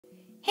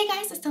Hey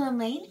guys, it's Dylan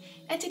Laine,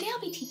 and today I'll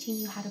be teaching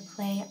you how to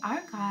play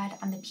Our God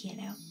on the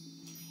piano.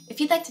 If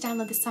you'd like to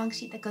download the song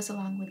sheet that goes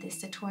along with this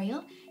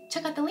tutorial,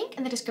 check out the link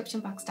in the description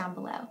box down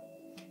below.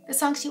 The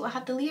song sheet will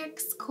have the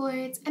lyrics,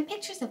 chords, and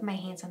pictures of my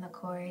hands on the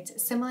chords,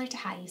 similar to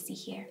how you see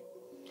here.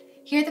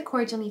 Here are the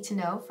chords you'll need to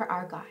know for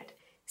Our God.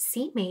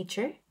 C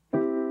major,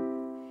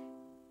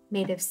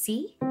 made of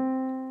C,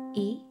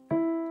 E,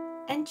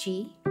 and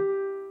G.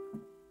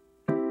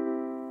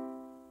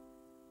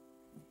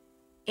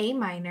 A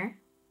minor,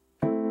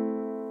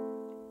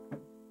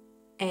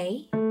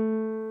 A,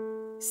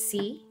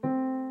 C,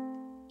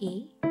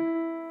 E,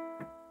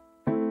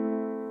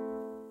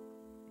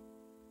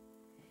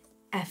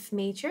 F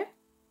major,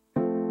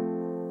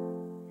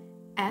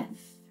 F,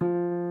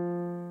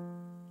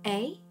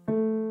 A,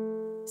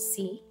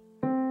 C,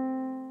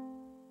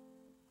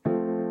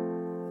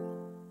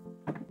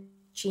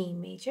 G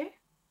major,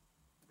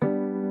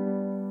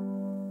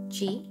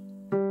 G,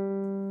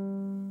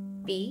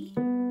 B,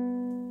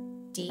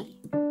 D,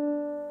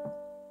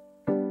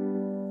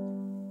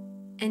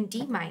 and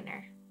D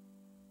minor.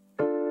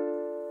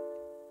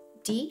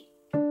 D,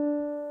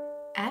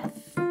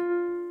 F,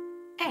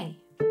 A.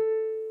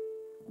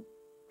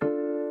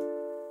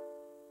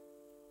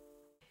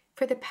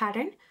 For the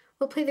pattern,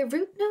 we'll play the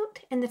root note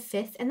in the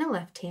fifth and the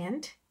left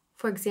hand.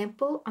 For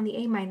example, on the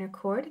A minor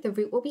chord, the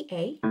root will be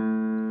A,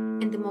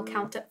 and then we'll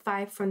count up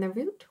 5 from the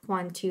root,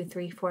 1, 2,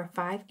 3, 4,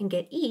 5, and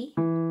get E.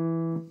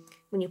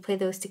 When you play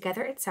those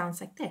together, it sounds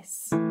like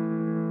this.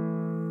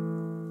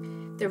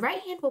 The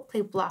right hand will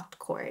play blocked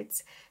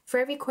chords. For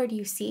every chord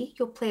you see,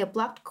 you'll play a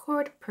blocked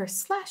chord per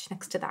slash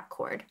next to that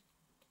chord.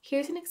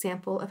 Here's an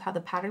example of how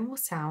the pattern will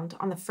sound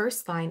on the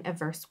first line of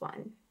verse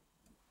 1.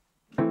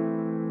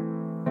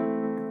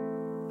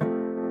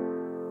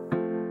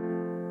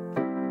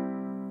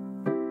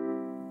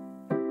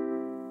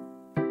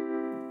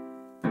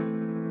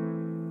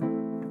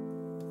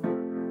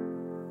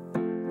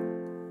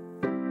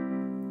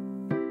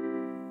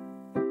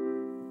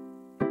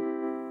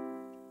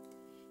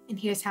 And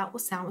here's how it will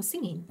sound with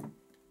singing.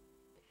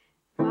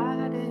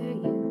 Water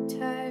you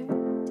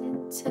turned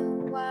into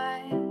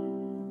wine.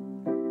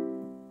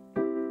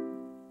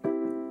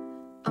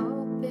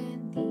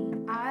 Open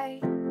the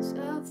eyes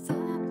of the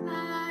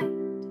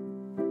blind.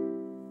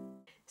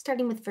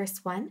 Starting with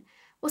verse 1,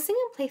 we'll sing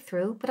and play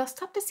through, but I'll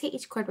stop to say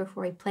each chord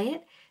before we play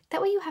it.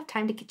 That way you have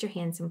time to get your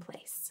hands in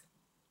place.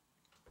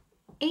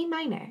 A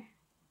minor.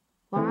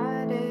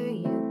 Water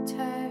you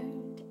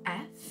turned,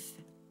 F.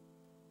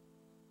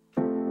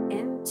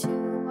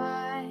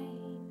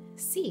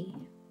 C.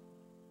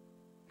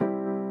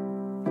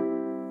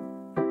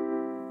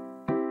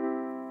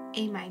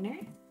 A minor.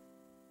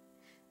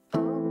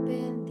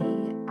 Open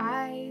the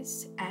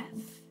eyes,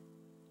 F.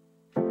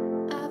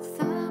 Of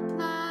the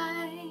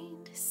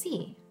blind,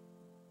 C.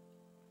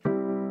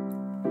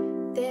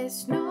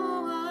 There's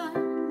no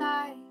one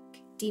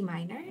like D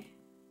minor.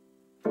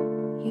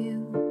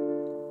 You.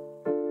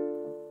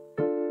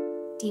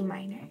 D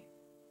minor.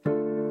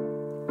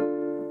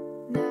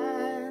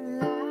 None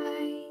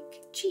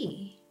like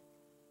G.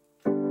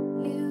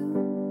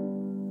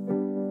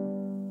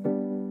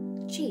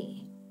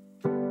 G,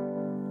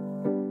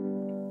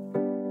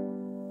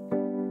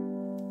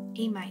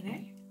 A minor,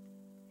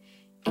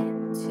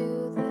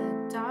 into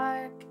the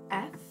dark,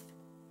 F,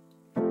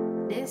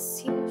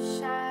 this you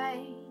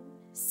shine,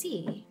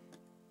 C,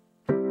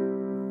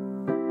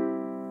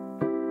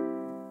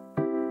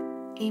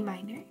 A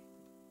minor,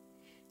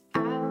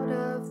 out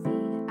of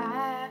the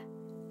I,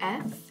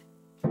 F,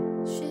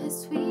 je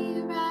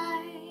suis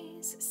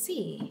rise,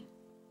 C,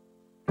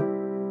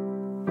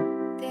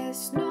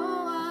 there's no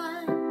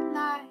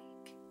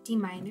D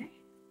minor,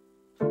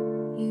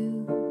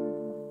 you,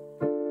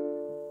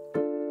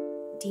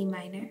 D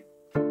minor,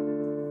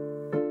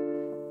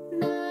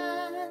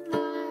 none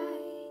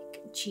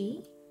like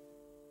G,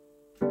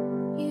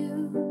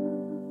 you,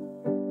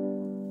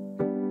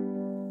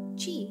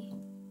 G.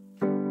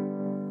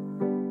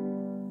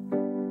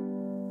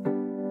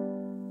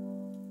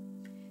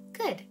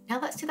 Good, now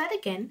let's do that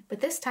again,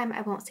 but this time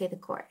I won't say the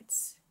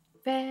chords.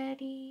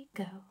 Ready,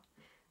 go.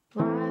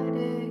 Water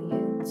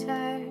you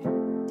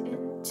turned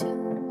into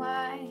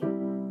wine.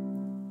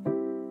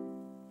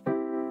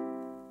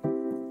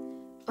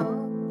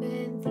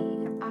 Open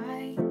the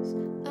eyes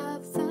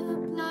of the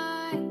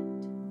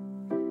blind.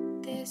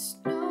 There's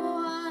no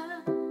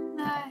one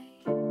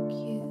like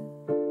you.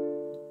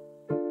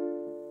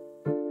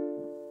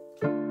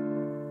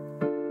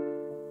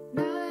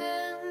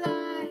 None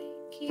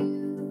like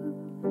you.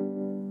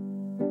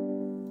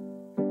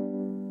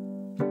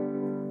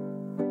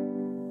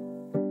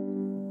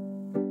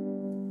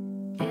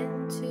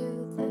 Into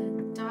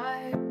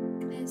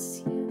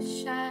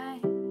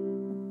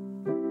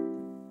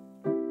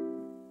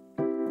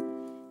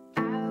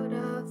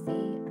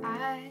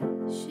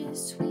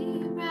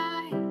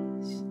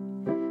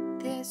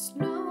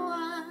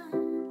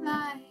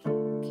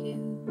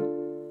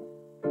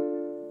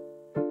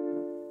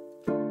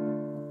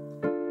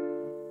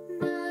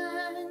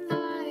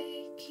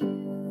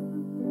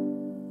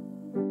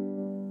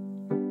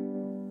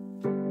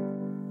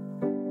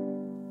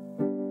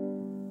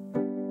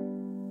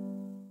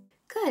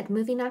Good.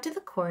 Moving on to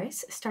the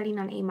chorus, starting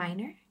on A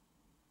minor.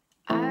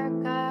 Our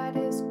God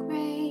is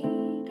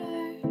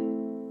greater,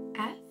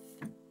 F.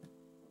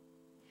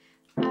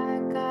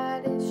 Our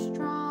God is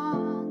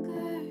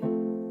stronger,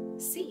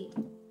 C.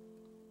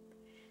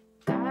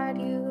 God,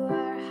 you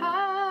are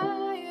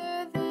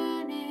higher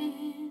than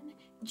in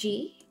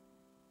G.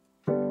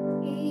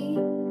 E,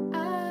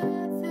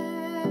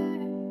 other,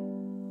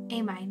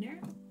 A minor.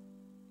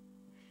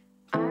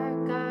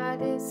 Our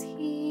God is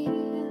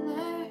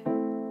healer,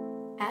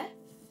 F.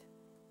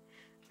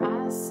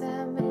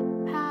 Awesome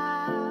in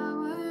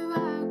power,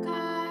 our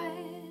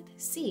God,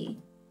 C.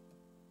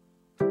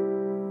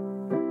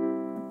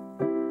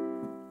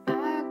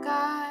 Our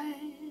God,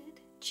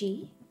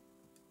 G.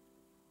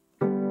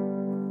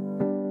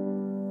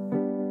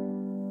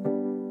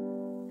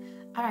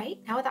 Alright,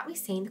 now without me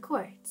saying the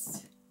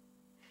chords.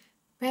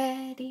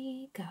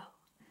 Ready, go.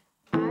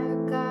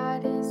 Our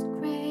God is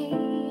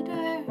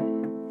greater,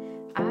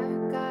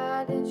 our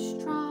God is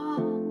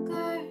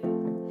stronger,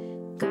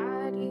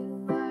 God,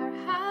 you are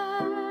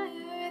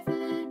higher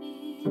than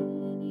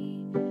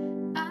any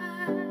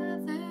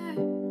other,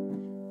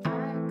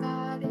 our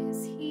God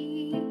is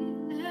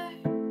healer,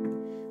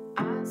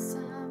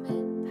 awesome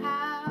in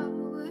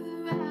power,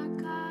 our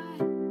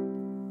God,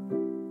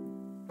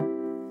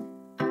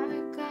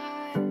 our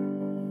God.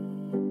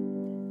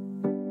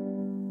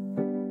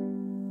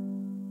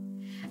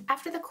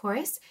 After the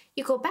chorus,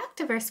 you go back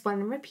to verse 1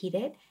 and repeat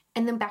it,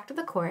 and then back to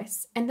the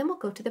chorus, and then we'll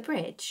go to the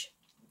bridge.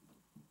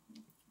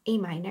 A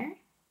minor.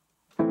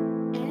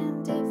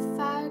 And if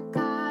our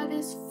God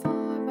is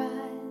for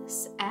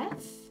us,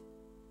 F,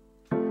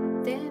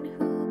 then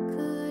who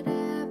could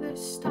ever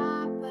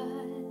stop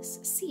us,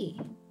 C.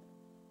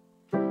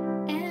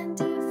 And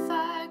if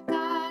our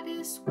God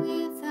is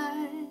with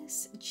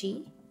us,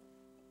 G,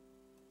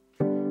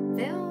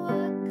 then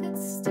what could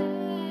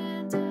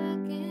stand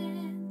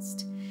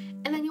against?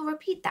 And then you'll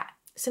repeat that.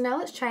 So now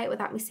let's try it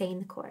without me saying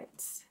the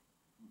chords.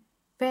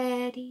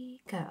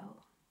 Ready,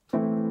 go.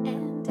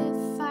 And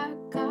if our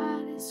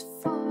God is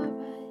for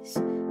us,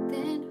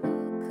 then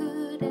who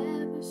could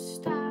ever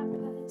stop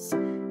us?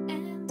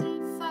 And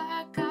if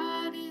our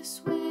God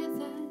is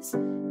with us,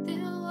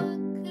 then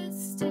what could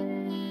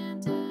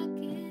stand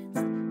against?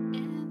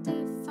 And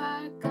if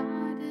our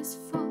God is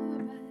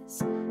for us,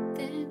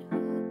 then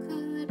who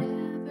could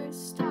ever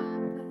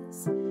stop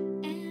us?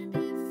 And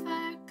if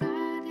our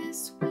God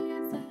is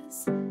with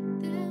us,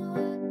 then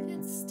what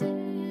could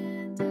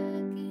stand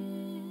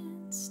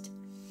against?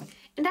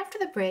 And after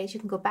the bridge, you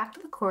can go back to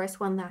the chorus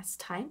one last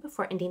time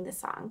before ending the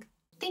song.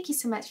 Thank you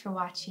so much for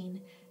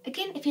watching.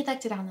 Again, if you'd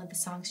like to download the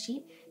song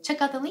sheet,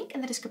 check out the link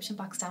in the description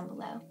box down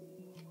below.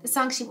 The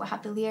song sheet will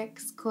have the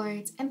lyrics,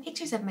 chords, and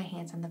pictures of my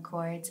hands on the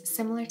chords,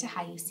 similar to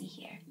how you see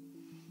here.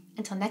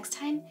 Until next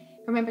time,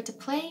 remember to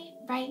play,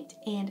 write,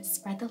 and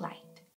spread the light.